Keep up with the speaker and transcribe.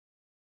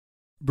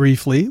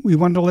Briefly, we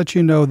want to let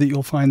you know that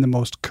you'll find the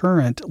most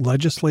current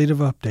legislative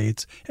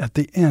updates at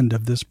the end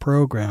of this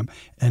program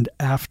and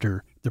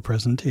after the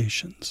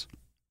presentations.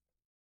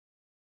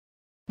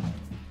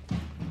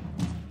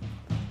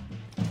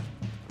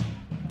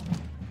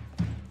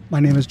 My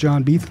name is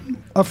John Beetham,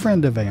 a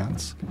friend of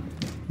Vance.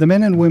 The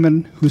men and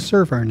women who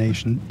serve our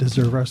nation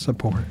deserve our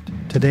support,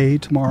 today,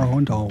 tomorrow,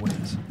 and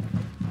always.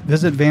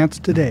 Visit Vance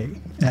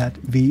today at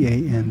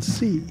vanc.me.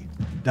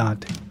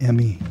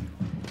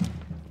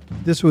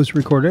 This was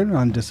recorded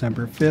on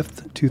December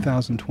 5th,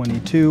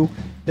 2022,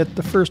 at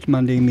the first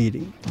Monday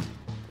meeting.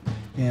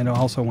 And I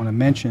also want to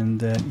mention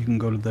that you can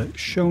go to the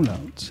show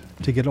notes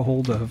to get a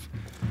hold of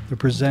the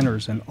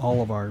presenters in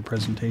all of our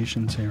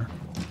presentations here.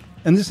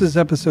 And this is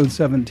episode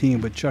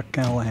 17 with Chuck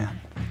Callahan,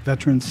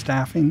 Veteran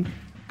Staffing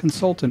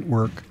Consultant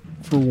Work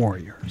for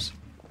Warriors.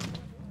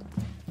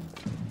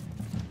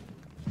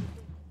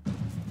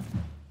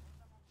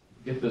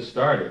 Get this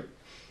started.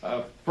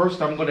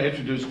 First, I'm going to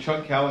introduce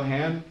Chuck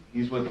Callahan.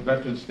 He's with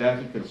Veteran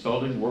Staffing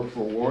Consulting Work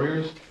for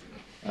Warriors.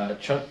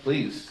 Chuck,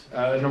 please,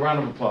 and a round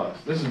of applause.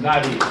 This is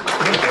not easy.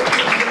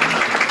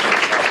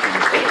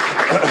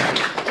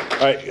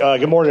 All right,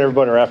 good morning,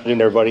 everybody, or afternoon,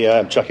 everybody.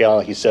 I'm Chuck Allen,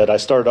 like he said. I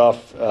started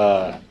off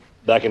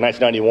back in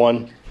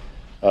 1991.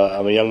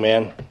 I'm a young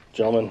man,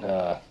 gentleman,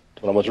 when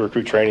I went to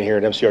recruit training here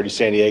at MCRD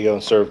San Diego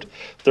and served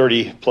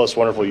 30-plus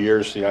wonderful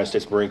years to the United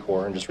States Marine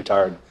Corps and just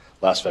retired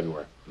last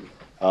February.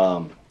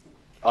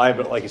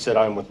 Like you said,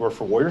 I'm with Work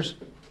for Warriors.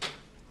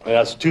 And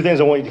that's two things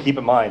I want you to keep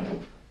in mind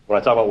when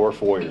I talk about Work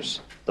for Warriors.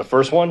 The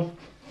first one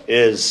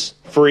is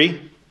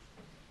free,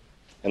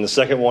 and the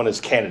second one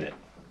is candidate.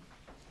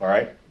 All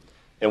right?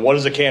 And what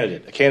is a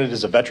candidate? A candidate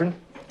is a veteran,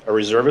 a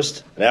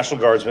reservist, a National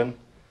Guardsman,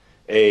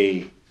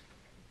 a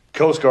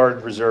Coast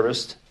Guard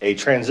reservist, a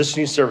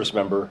transitioning service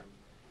member,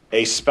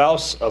 a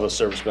spouse of a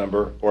service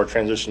member or a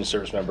transitioning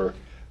service member,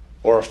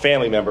 or a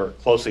family member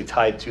closely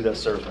tied to that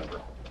service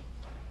member.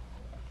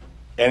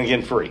 And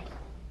again, free.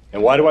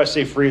 And why do I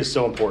say free is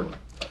so important?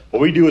 What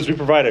we do is we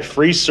provide a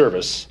free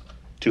service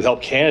to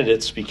help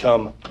candidates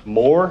become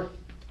more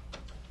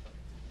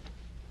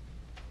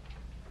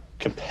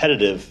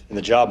competitive in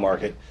the job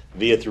market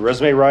via through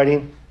resume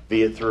writing,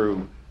 via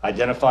through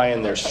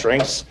identifying their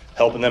strengths,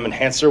 helping them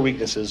enhance their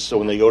weaknesses so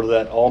when they go to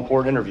that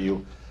all-important interview,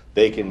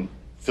 they can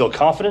feel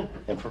confident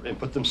and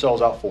put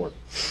themselves out forward.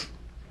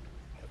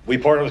 We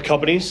partner with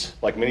companies,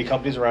 like many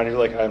companies around here,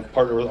 like I'm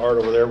partnered with Art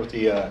over there with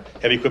the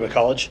Heavy Equipment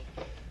College.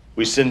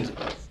 We send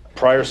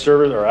prior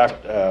service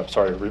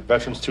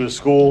veterans to a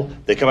school.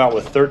 They come out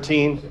with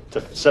 13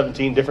 to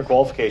 17 different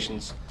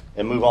qualifications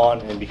and move on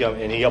and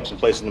he helps them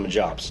place them in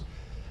jobs.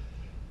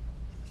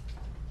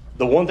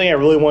 The one thing I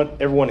really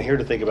want everyone here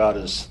to think about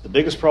is the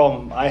biggest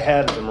problem I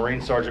had as a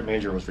Marine Sergeant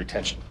Major was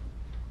retention.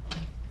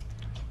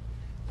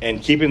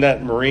 And keeping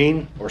that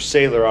Marine or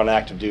sailor on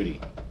active duty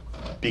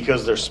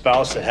because their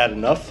spouse had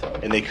enough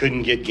and they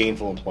couldn't get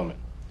gainful employment.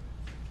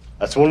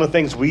 That's one of the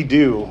things we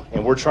do,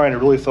 and we're trying to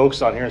really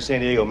focus on here in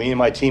San Diego, me and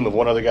my team of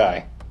one other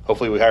guy.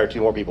 Hopefully we hire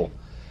 2 more people.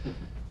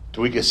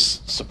 We can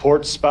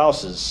support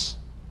spouses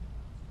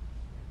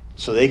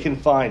so they can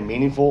find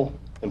meaningful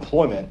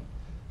employment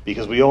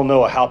because we all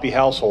know a happy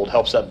household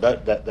helps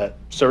that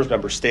service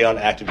member stay on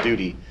active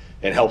duty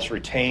and helps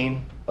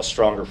retain a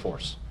stronger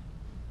force.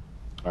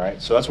 All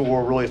right, so that's what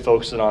we're really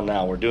focusing on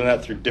now. We're doing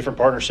that through different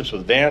partnerships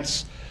with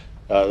Vance,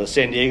 the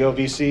San Diego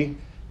VC,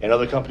 and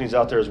other companies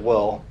out there as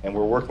well. And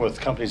we're working with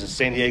companies in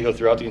San Diego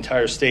throughout the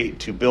entire state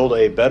to build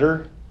a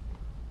better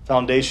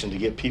foundation to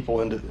get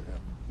people into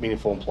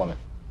meaningful employment.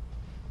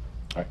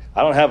 All right.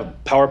 I don't have a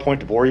PowerPoint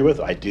to bore you with.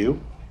 I do,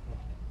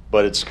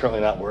 but it's currently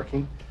not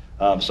working.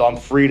 So I'm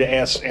free to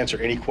answer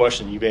any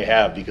question you may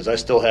have because I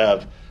still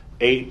have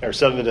 8 or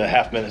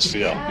 7.5 minutes to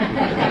go.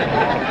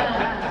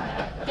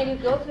 Can you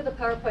go through the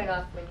PowerPoint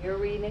off when you're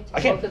reading it to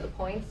I can. go through the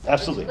points?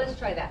 Absolutely. Let's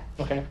try that.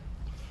 Okay.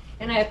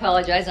 And I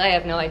apologize. I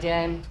have no idea.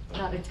 I'm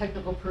not a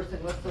technical person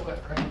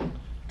whatsoever.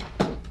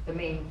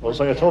 Well,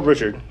 it's like I told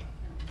Richard,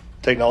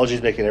 technology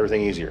is making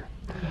everything easier.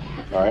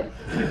 All right.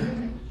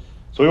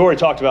 So we already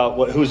talked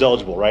about who's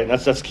eligible, right? And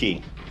that's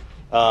key.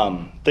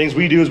 Things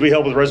we do is we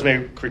help with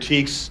resume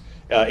critiques,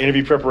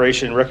 interview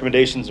preparation,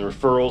 recommendations, and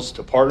referrals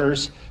to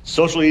partners.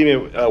 Social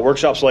media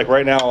workshops, like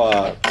right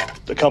now,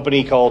 the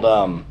company called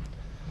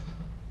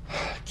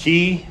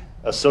Key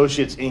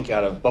Associates, Inc.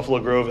 out of Buffalo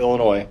Grove,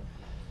 Illinois.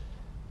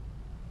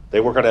 They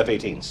work on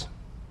F-18s.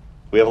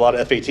 We have a lot of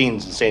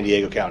F-18s in San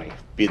Diego County,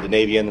 be it the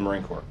Navy and the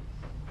Marine Corps.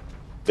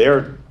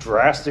 They're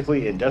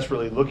drastically and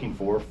desperately looking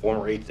for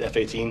former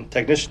F-18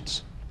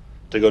 technicians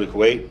to go to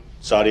Kuwait,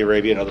 Saudi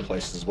Arabia, and other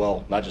places as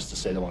well, not just to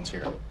say the ones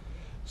here.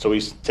 So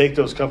we take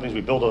those companies, we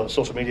build a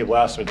social media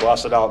blast, and we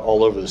blast it out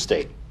all over the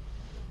state.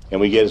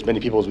 And we get as many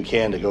people as we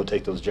can to go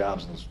take those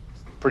jobs, and those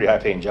pretty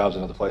high-paying jobs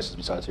in other places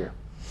besides here.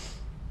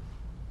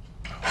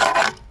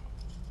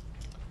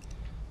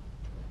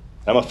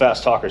 I'm a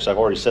fast talker, so I've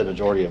already said the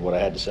majority of what I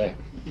had to say.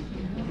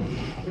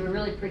 They were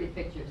really pretty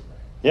pictures.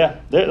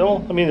 Yeah,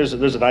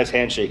 there's a nice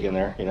handshake in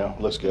there.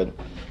 It looks good.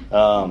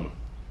 And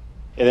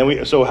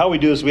then so how we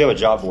do this, we have a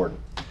job board.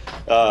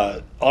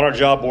 On our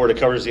job board, it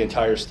covers the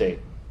entire state.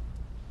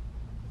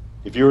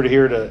 If you were to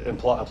here to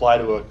apply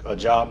to a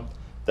job,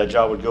 that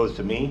job would go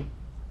to me.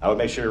 I would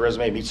make sure your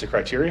resume meets the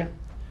criteria.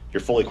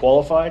 You're fully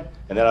qualified,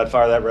 and then I'd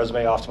fire that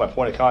resume off to my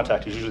point of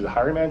contact, who's usually the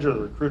hiring manager or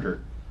the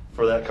recruiter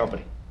for that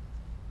company.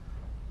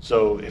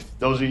 So if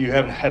those of you who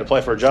haven't had to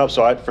apply for a job,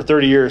 for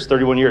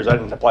 31 years, I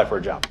didn't apply for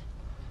a job.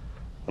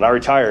 When I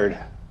retired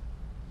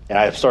and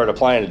I started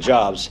applying to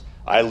jobs,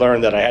 I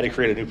learned that I had to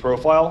create a new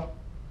profile,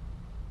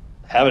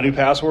 have a new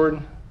password,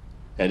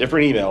 and a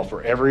different email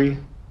for every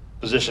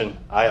position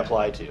I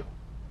applied to, of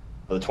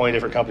the 20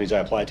 different companies I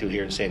applied to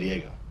here in San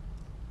Diego.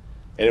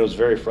 And it was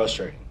very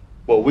frustrating.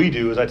 What we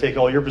do is I take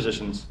all your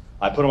positions,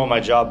 I put them on my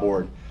job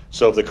board,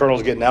 so if the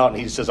colonel's getting out and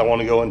he says, I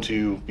want to go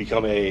into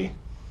become a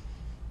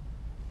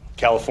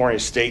California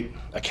State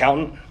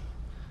accountant,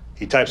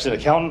 he types in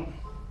accountant,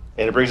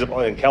 and it brings up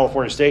in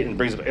California State and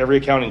brings up every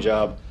accounting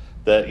job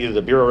that either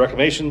the Bureau of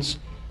Reclamations,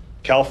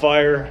 CAL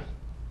FIRE,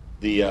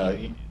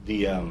 the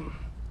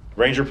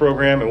Ranger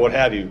program, and what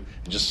have you,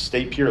 and just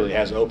state purely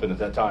has open at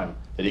that time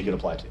that he could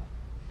apply to.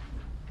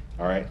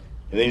 All right?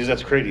 And then he doesn't have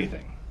to create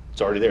anything.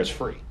 It's already there. It's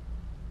free.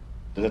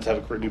 Doesn't have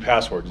to have a new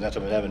password. Doesn't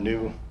have to have a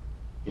new,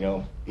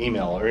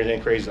 email or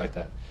anything crazy like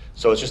that.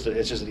 So it's just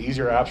an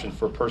easier option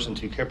for a person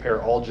to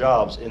compare all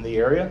jobs in the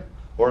area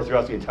or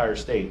throughout the entire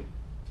state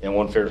in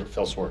one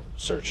fell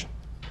search.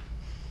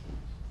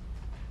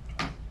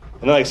 And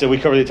then, like I said, we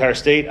cover the entire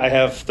state. I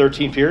have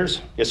 13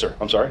 peers. Yes, sir.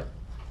 I'm sorry.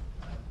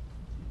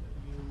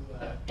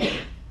 You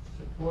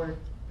support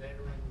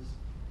veterans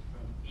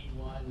from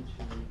E1 to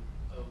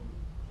O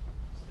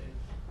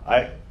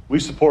state? We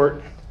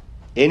support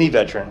any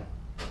veteran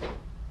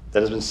that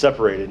has been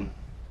separated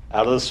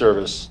out of the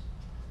service.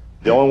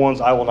 The only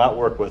ones I will not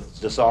work with is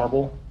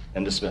dishonorable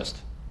and dismissed.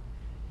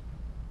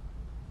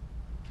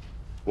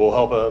 We'll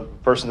help a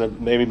person that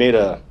maybe made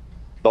a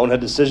bonehead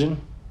decision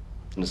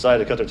and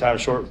decided to cut their time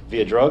short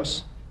via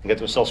drugs and get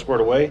themselves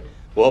squared away.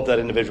 We'll help that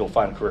individual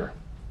find a career.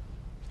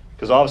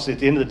 Because obviously, at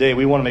the end of the day,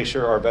 we want to make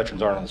sure our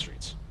veterans aren't on the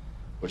streets,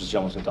 which this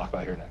gentleman's going to talk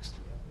about here next.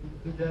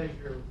 Who does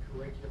your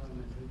curriculum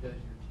and who does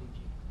your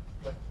teaching?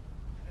 What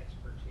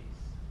expertise?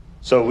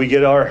 So we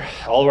get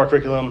all of our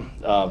curriculum,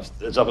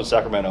 it's up in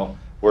Sacramento.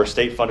 We're a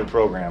state-funded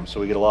program, so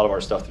we get a lot of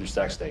our stuff through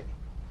Sac State.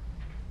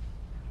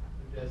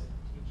 Who does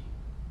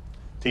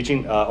the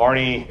teaching? Teaching,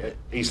 Arnie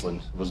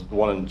Eastland was the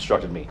one who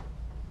instructed me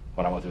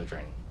when I went through the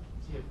training.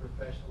 Is he a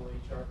professional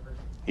HR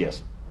person?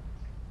 Yes,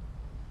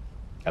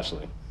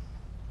 absolutely.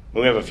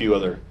 And we have a few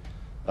other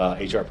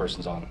HR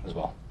persons on as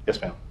well.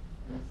 Yes, ma'am.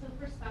 So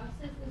for spouses,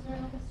 is there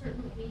like a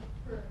certain week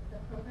for the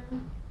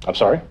program? I'm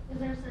sorry? Is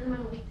there a certain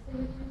amount of weeks they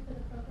would do for the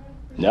program?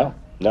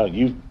 No.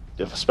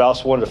 If a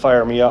spouse wanted to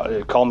fire me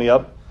out, call me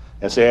up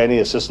and say I need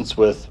assistance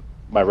with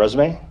my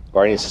resume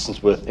or I need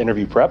assistance with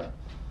interview prep,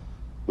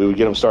 we would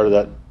get them started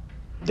that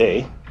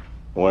day,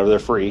 whenever they're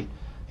free,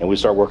 and we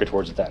start working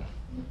towards it then.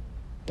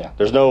 Yeah,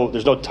 there's no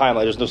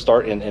timeline, there's no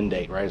start and end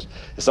date, right?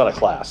 It's not a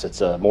class.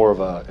 It's more of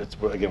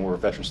again, we're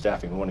veteran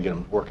staffing. We want to get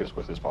them working as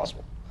quickly as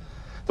possible.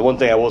 The one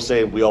thing I will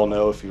say, we all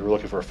know, if you're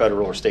looking for a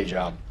federal or state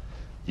job,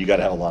 you got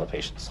to have a lot of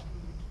patience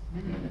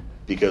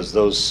because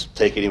those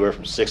take anywhere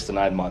from 6 to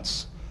 9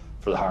 months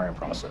for the hiring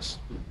process.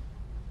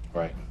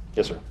 Right?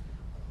 Yes, sir.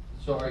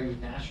 So are you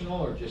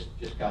national or just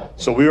California?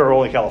 So we are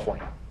only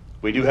California.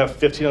 We do have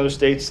 15 other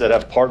states that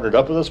have partnered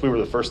up with us. We were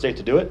the first state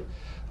to do it.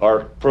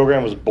 Our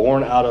program was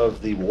born out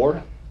of the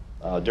war.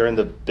 During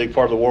the big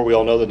part of the war, we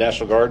all know the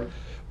National Guard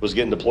was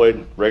getting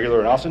deployed regular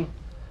and often,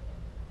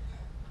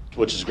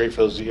 which is great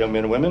for those young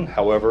men and women.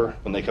 However,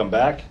 when they come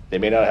back, they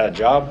may not have had a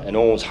job, and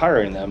no one was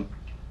hiring them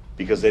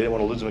because they didn't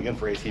want to lose them again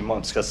for 18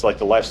 months. That's like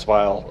the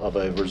lifestyle of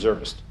a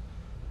reservist.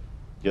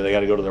 They got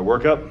to go to their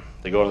workup,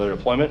 they go to their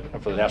deployment,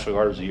 and for the National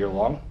Guard, it was a year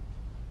long.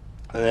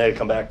 And then they had to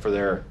come back for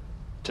their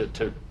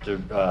to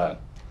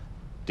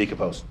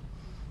decompose,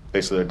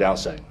 basically their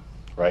downsetting,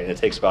 right? And it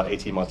takes about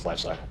 18 months life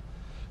cycle.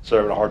 So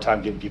they're having a hard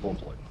time getting people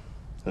employed.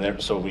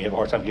 And so we have a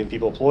hard time getting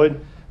people employed.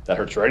 That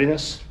hurts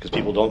readiness because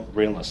people don't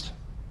re-enlist.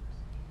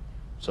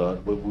 So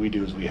what we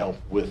do is we help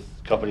with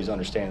companies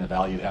understanding the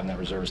value of having that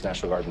reservist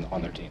National Guard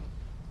on their team.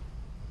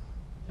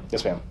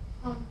 Yes, ma'am.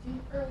 Earlier,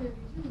 did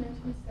you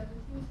mention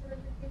 17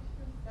 certifications?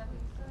 Is that what you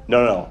said?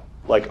 No.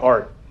 Like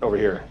Art over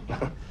here.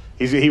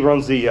 He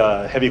runs the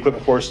heavy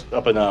equipment course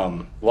up in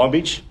Long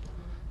Beach.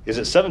 Is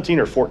it 17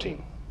 or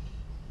 14?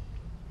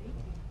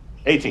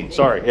 18,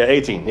 sorry. Yeah,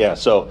 18. Yeah,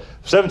 so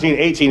 17,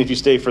 18 if you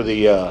stay for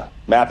the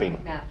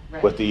mapping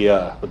Right. with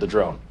the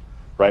drone,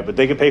 right? But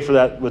they can pay for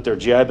that with their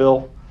GI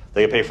Bill.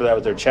 They can pay for that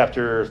with their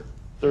Chapter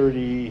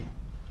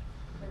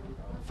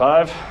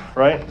 35,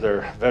 right?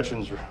 Their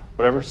veterans,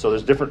 whatever. So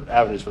there's different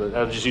avenues for that.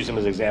 I'll just use him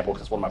as an example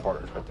because one of my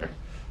partners right there.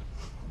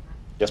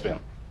 Yes, ma'am.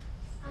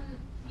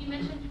 You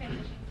mentioned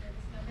transition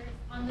service members.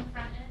 On the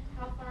front end,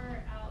 how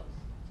far out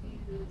do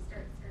you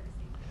start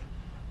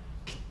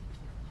servicing?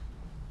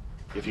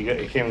 If you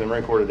came to the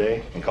Marine Corps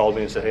today and called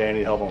me and said, hey, I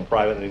need help on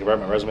private, I need to write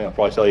my resume, I'll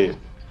probably tell you,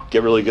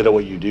 get really good at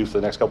what you do for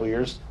the next couple of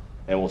years,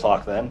 and we'll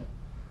talk then.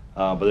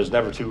 But there's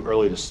never too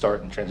early to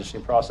start in the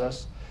transitioning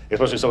process,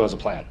 especially if someone has a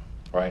plan,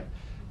 right?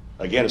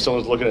 Again, if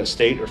someone's looking at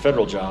state or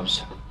federal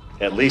jobs,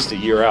 at least a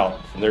year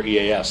out from their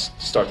EAS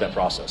to start that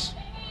process.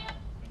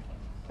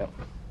 Yep.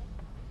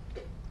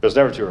 It's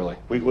never too early.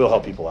 We'll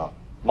help people out.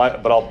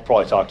 But I'll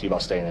probably talk to you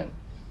about staying in.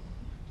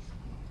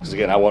 Because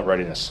again, I want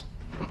readiness.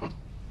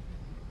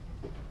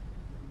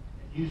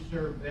 You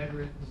serve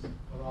veterans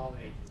of all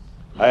ages.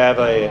 I have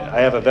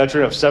a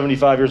veteran of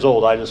 75 years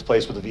old I just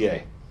placed with the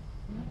VA.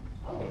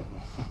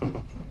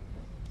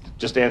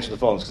 Just to answer the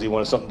phones because he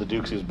wanted something to do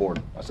because he was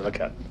bored. I said,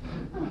 okay.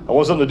 I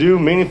want something to do,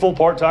 meaningful,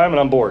 part-time, and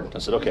I'm bored. I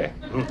said, okay.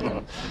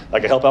 I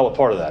can help out with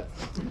part of that.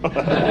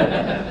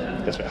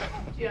 Yes, ma'am.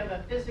 Do you have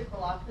a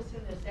physical office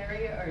in this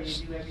area, or you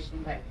do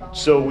everything by phone?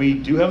 So we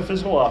do have a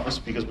physical office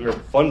because we are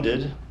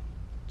funded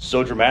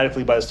so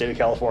dramatically by the state of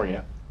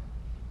California.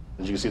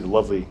 As you can see, the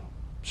lovely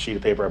sheet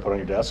of paper I put on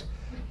your desk.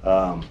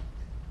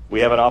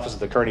 We have an office at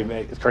the Kearney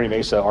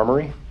Mesa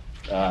Armory.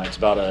 It's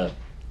about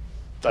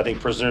I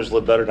think prisoners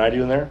live better than I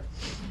do in there,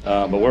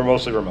 but we're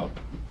mostly remote.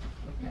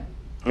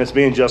 And it's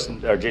me and Jason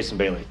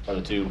Bailey are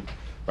the two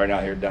right now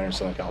down here in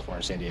Southern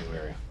California, San Diego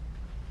area.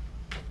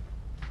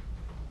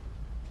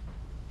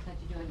 How'd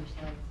you do on your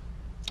slides?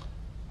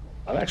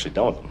 I'm actually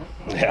done with them.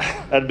 Yeah,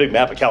 I had a big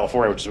map of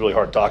California, which is really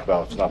hard to talk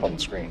about if it's not on the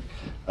screen.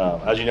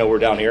 As you know, we're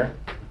down here.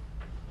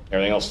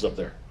 Everything else is up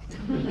there.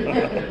 All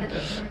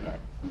right.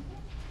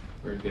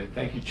 Very good.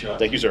 Thank you, Chuck.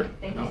 Thank you, sir.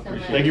 Thank you so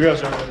much. Thank you,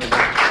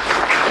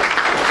 sir.